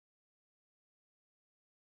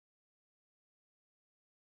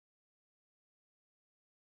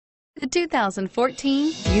The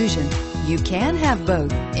 2014 Fusion. You can have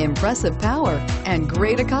both impressive power and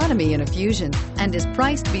great economy in a Fusion, and is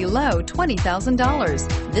priced below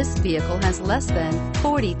 $20,000. This vehicle has less than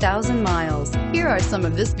 40,000 miles. Here are some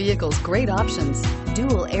of this vehicle's great options: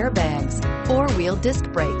 dual airbags, four-wheel disc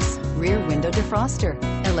brakes, rear window defroster,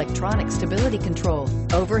 electronic stability control,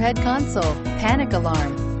 overhead console, panic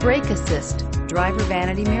alarm, brake assist, driver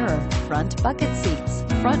vanity mirror, front bucket seats,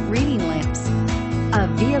 front reading lamps. A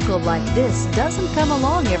vehicle like this doesn't come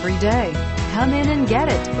along every day. Come in and get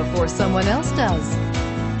it before someone else does.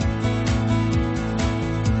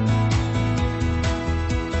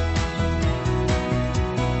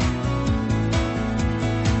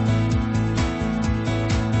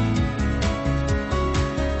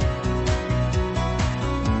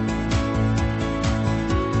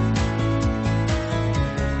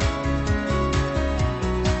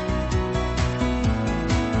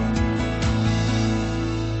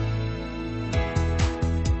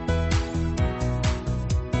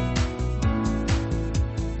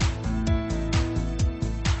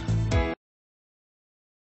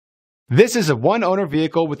 This is a one-owner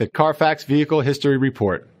vehicle with a Carfax Vehicle History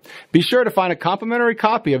Report. Be sure to find a complimentary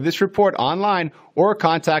copy of this report online or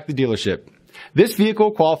contact the dealership. This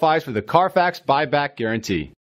vehicle qualifies for the Carfax Buyback Guarantee.